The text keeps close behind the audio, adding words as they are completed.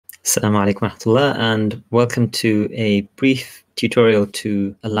Assalamu alaikum warahmatullah, and welcome to a brief tutorial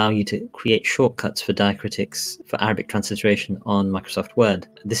to allow you to create shortcuts for diacritics for Arabic transliteration on Microsoft Word.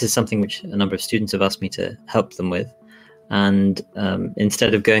 This is something which a number of students have asked me to help them with, and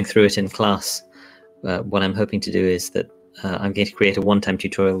instead of going through it in class, what I'm hoping to do is that I'm going to create a one-time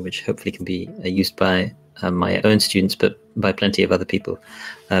tutorial which hopefully can be used by my own students, but by plenty of other people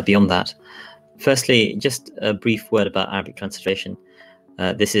beyond that. Firstly, just a brief word about Arabic transliteration.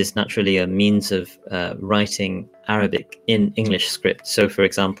 This is naturally a means of writing Arabic in English script. So, for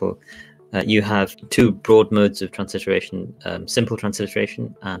example, you have two broad modes of transliteration, simple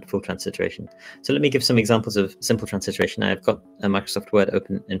transliteration and full transliteration. So let me give some examples of simple transliteration. I've got a Microsoft Word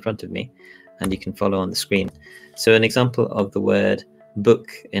open in front of me, and you can follow on the screen. So an example of the word book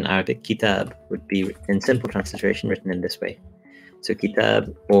in Arabic, kitab, would be in simple transliteration written in this way. So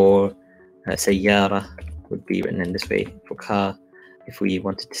kitab or sayyara would be written in this way for car. If we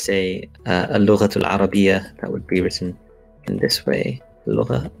wanted to say al-lughat al-arabiyya, that would be written in this way,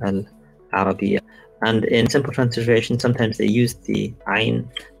 al-lugha al-arabiyya. And in simple transliteration, sometimes they use the ayn,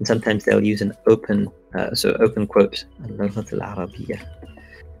 and sometimes they'll use an open, open quote, al-lughat al-arabiyya.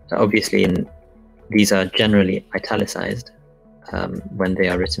 So obviously, these are generally italicized when they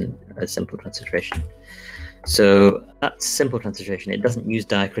are written as simple transliteration. So that's simple transliteration. It doesn't use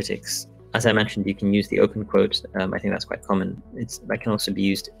diacritics. As I mentioned, you can use the open quote. I think that's quite common. That can also be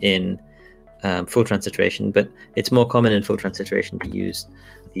used in full transliteration, but it's more common in full transliteration to use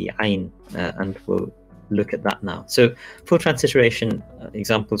the ayn, and we'll look at that now. So full transliteration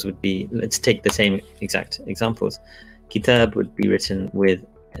examples would be, let's take the same exact examples. Kitab would be written with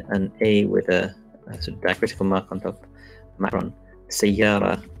an A with a sort of diacritical mark on top, macron.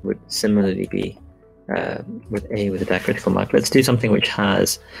 Sayyara would similarly be with A with a diacritical mark. Let's do something which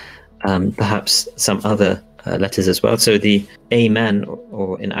has perhaps some other letters as well. So the amen,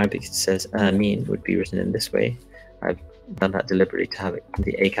 or in Arabic it says ameen, would be written in this way. I've done that deliberately to have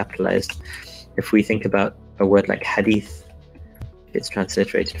the A capitalized. If we think about a word like hadith, if it's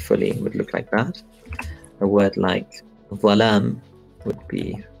transliterated fully, it would look like that. A word like zalam would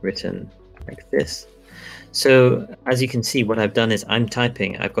be written like this. So as you can see, what I've done is I'm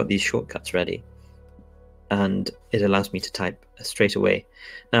typing, I've got these shortcuts ready, and it allows me to type straight away.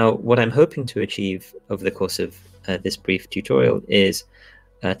 Now, what I'm hoping to achieve over the course of this brief tutorial is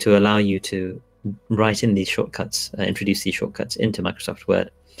to allow you to write in these shortcuts, introduce these shortcuts into Microsoft Word,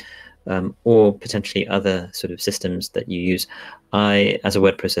 or potentially other sort of systems that you use. I, as a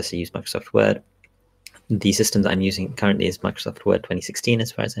word processor, use Microsoft Word. The system that I'm using currently is Microsoft Word 2016,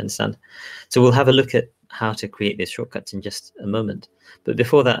 as far as I understand. So we'll have a look at how to create these shortcuts in just a moment. But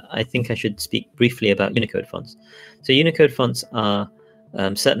before that, I think I should speak briefly about Unicode fonts. So Unicode fonts are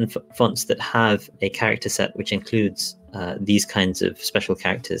certain fonts that have a character set which includes these kinds of special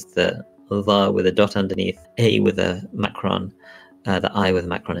characters: the the with a dot underneath, A with a macron, the I with a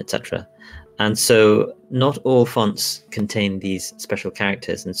macron, etc. And so not all fonts contain these special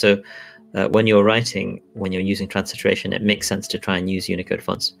characters. And so when you're writing, when you're using transliteration, it makes sense to try and use Unicode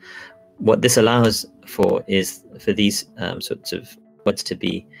fonts. What this allows for is for these sorts of words to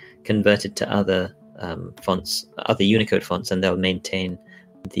be converted to other fonts, other Unicode fonts, and they'll maintain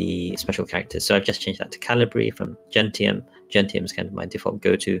the special characters. So I've just changed that to Calibri from Gentium. Gentium is kind of my default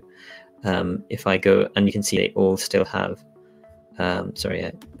go-to. If I go, and you can see they all still have,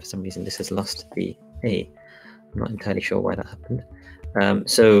 sorry, for some reason this has lost the A. I'm not entirely sure why that happened.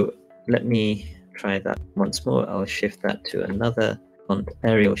 So let me try that once more. I'll shift that to another font.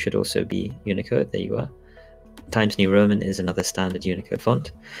 Arial should also be Unicode. There you are. Times New Roman is another standard Unicode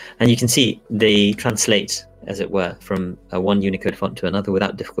font. And you can see they translate, as it were, from one Unicode font to another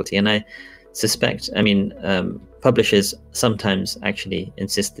without difficulty. And I suspect, publishers sometimes actually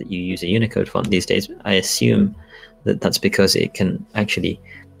insist that you use a Unicode font these days. I assume that that's because it can actually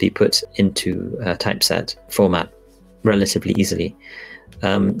be put into typeset format relatively easily.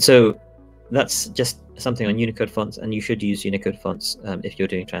 So that's just something on Unicode fonts, and you should use Unicode fonts if you're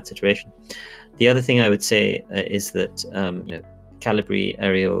doing transliteration. The other thing I would say is that Calibri,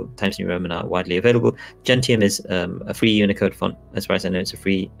 Arial, Times New Roman are widely available. Gentium is a free Unicode font. As far as I know, it's a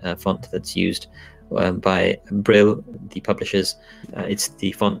free font that's used by Brill, the publishers. It's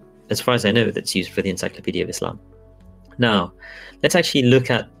the font, as far as I know, that's used for the Encyclopedia of Islam. Now, let's actually look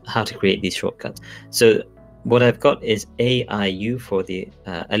at how to create these shortcuts. So what I've got is AIU for the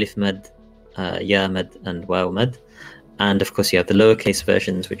alif mad, ya mad, and waw mad. And of course, you have the lowercase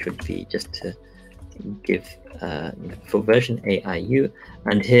versions, which would be just to give full version, AIU.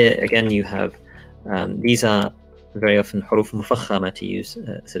 And here again, you have these are very often huruf mufakhama, to use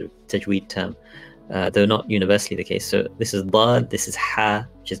a sort of tajweed term. though not universally the case. So this is dad, this is ha,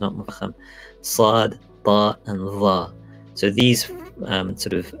 which is not mufakham, sad, ta, and dha. So these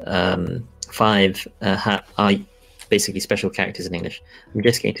five are basically special characters in English. I'm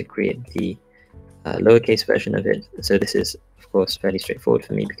just going to create the lowercase version of it. So this is, of course, fairly straightforward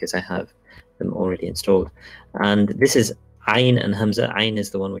for me because I have them already installed. And this is Ain and Hamza. Ain is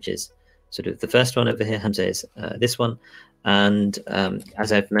the one which is sort of the first one over here. Hamza is this one. And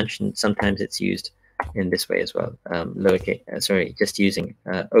as I've mentioned, sometimes it's used in this way as well. Lowercase, just using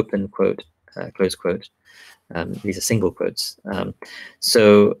open quote, close quote. These are single quotes.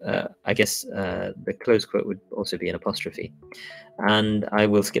 I guess the close quote would also be an apostrophe. And I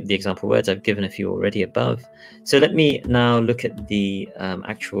will skip the example words. I've given a few already above. So let me now look at the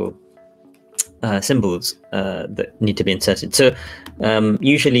actual symbols that need to be inserted. So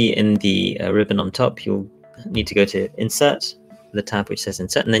usually in the ribbon on top, you'll need to go to Insert, the tab which says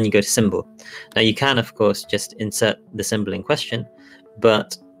Insert, and then you go to Symbol. Now you can, of course, just insert the symbol in question,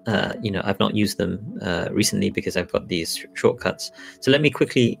 but I've not used them recently because I've got these shortcuts. So let me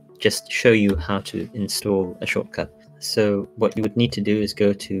quickly just show you how to install a shortcut. So what you would need to do is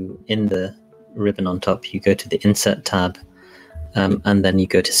go to, in the ribbon on top, you go to the Insert tab, and then you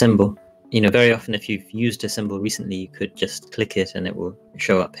go to Symbol. Very often if you've used a symbol recently, you could just click it and it will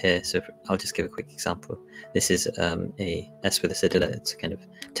show up here. So I'll just give a quick example. This is a S with a cedilla. It's a kind of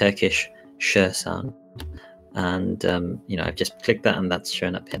Turkish sh sound. And I've just clicked that and that's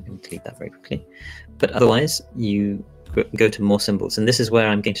shown up here. I'm going to delete that very quickly. But otherwise, you go to more symbols. And this is where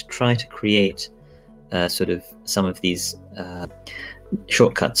I'm going to try to create some of these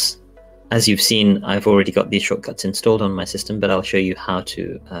shortcuts. As you've seen, I've already got these shortcuts installed on my system, but I'll show you how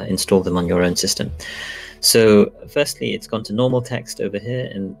to install them on your own system. So firstly, it's gone to normal text over here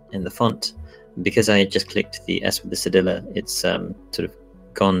in the font. Because I just clicked the S with the cedilla, it's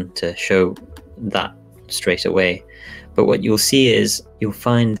gone to show that straight away. But what you'll see is you'll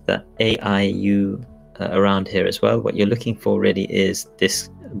find that AIU around here as well. What you're looking for really is this,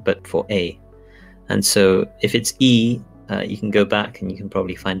 but for A. And so if it's E, you can go back and you can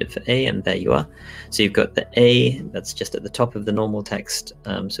probably find it for A, and there you are. So you've got the A that's just at the top of the normal text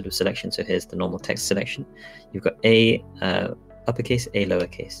selection. So here's the normal text selection. You've got A uppercase, A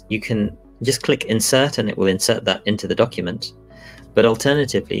lowercase. You can just click Insert and it will insert that into the document. But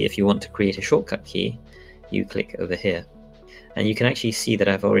alternatively, if you want to create a shortcut key, you click over here. And you can actually see that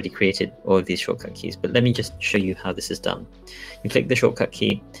I've already created all of these shortcut keys, but let me just show you how this is done. You click the shortcut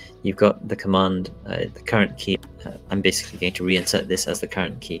key, you've got the command, the current key. I'm basically going to reinsert this as the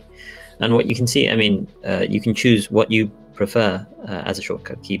current key. And what you can see, you can choose what you prefer as a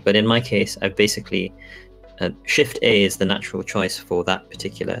shortcut key, but in my case, I've basically, Shift A is the natural choice for that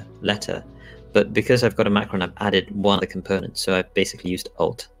particular letter. But because I've got a macron, I've added one other component. So I've basically used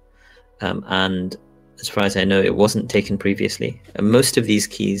Alt. And as far as I know, it wasn't taken previously. Most of these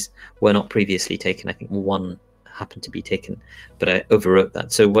keys were not previously taken. I think one happened to be taken, but I overwrote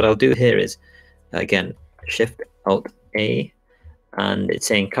that. So what I'll do here is, again, Shift Alt A, and it's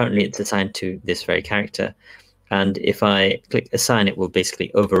saying currently it's assigned to this very character. And if I click Assign, it will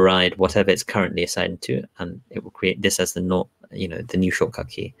basically override whatever it's currently assigned to, and it will create this as the new shortcut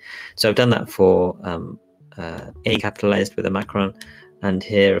key. So I've done that for A capitalized with a macron. And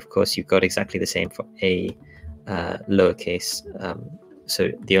here, of course, you've got exactly the same for A lowercase. So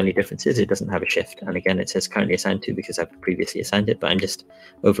the only difference is it doesn't have a shift. And again, it says currently assigned to because I've previously assigned it, but I'm just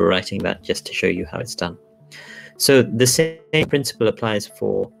overwriting that just to show you how it's done. So the same principle applies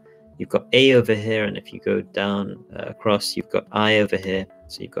for, you've got A over here, and if you go down across, you've got I over here.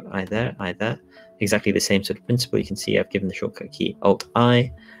 So you've got I there, exactly the same sort of principle. You can see I've given the shortcut key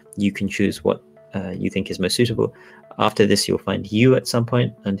Alt-I. You can choose what you think is most suitable. After this, you'll find U at some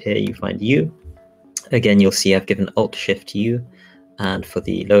point, and here you find U. Again, you'll see I've given Alt-Shift-U, and for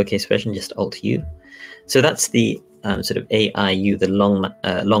the lowercase version, just Alt-U. So that's the A-I-U, the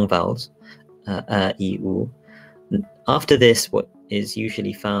long vowels, E-U. After this, what is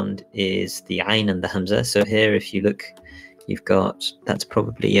usually found is the Ain and the Hamza. So here, if you look, you've got, that's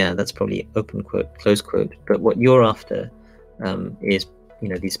probably open quote, close quote. But what you're after is,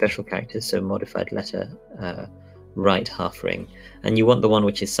 these special characters, so modified letter, right half ring, and you want the one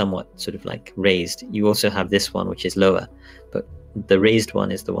which is somewhat raised. You also have this one which is lower, but the raised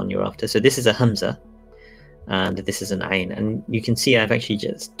one is the one you're after. So this is a Hamza, and this is an Ain, and you can see I've actually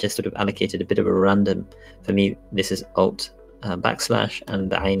just allocated a bit of a random. For me, this is Alt backslash, and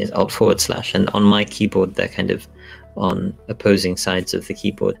the Ain is Alt /, and on my keyboard they're kind of on opposing sides of the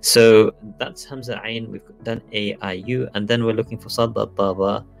keyboard. So that's Hamza, Ain. We've done A, I, U, and then we're looking for Sad, Ba,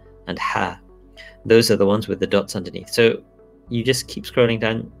 Ba, and Ha. Those are the ones with the dots underneath. So you just keep scrolling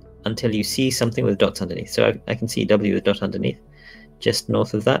down. until you see something with dots underneath. So I can see W with dot underneath, just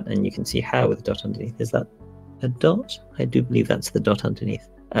north of that, and you can see Ha with a dot underneath. Is that a dot? I do believe that's the dot underneath.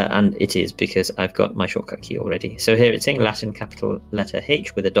 And it is, because I've got my shortcut key already. So here it's saying Latin capital letter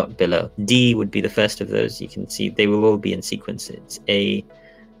H with a dot below. D would be the first of those. You can see they will all be in sequence. It's A,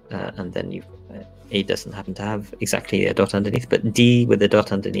 and then A doesn't happen to have exactly a dot underneath, but D with a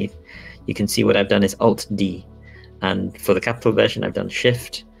dot underneath. You can see what I've done is Alt D. And for the capital version, I've done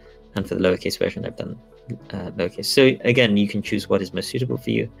Shift. And for the lowercase version, I've done lowercase. So again, you can choose what is most suitable for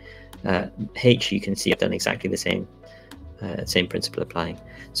you. H, you can see I've done exactly the same principle applying.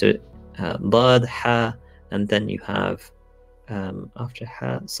 So Dad, Ha, and then you have after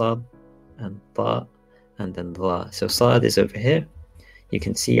Ha, Sad, and Ta, and then Dha. So Sad is over here. You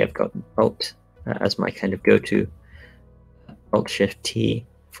can see I've got Alt as my kind of go-to. Alt Shift T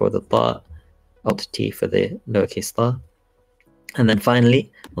for the Dha, Alt T for the lowercase Dha, and then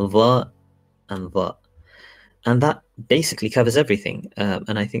finally Dha and Dha. And that basically covers everything.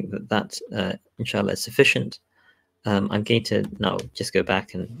 And I think that inshallah, is sufficient. I'm going to now just go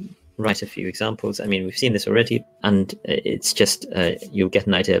back and write a few examples. I mean, we've seen this already, and it's just you'll get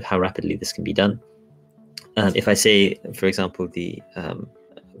an idea of how rapidly this can be done. If I say, for example, the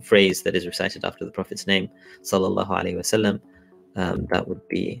phrase that is recited after the Prophet's name, sallallahu alaihi wasallam, that would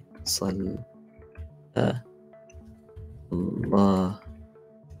be sallallahu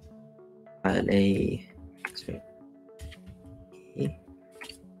alaihi,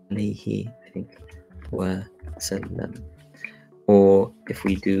 I think, wa sallam. Or if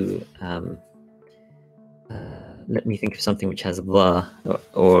we do, let me think of something which has dha,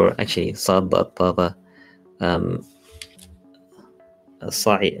 or actually sadda, tadha,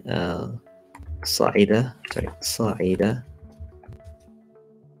 sa'ida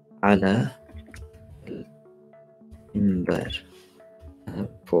ala mimbar,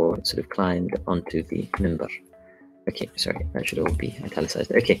 for sort of climbed onto the mimbar. Okay, sorry, that should all be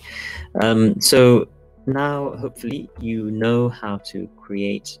italicized. Okay, so now hopefully you know how to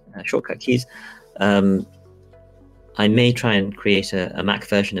create shortcut keys. I may try and create a Mac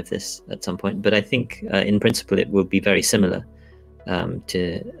version of this at some point, but I think in principle it will be very similar to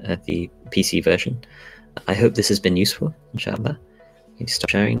the PC version. I hope this has been useful, inshallah. I'm going to stop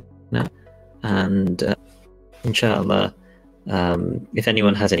sharing now, and inshallah, if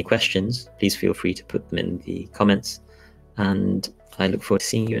anyone has any questions, please feel free to put them in the comments, and I look forward to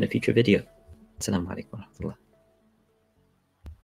seeing you in a future video. Assalamu alaikum wa rahmatullah.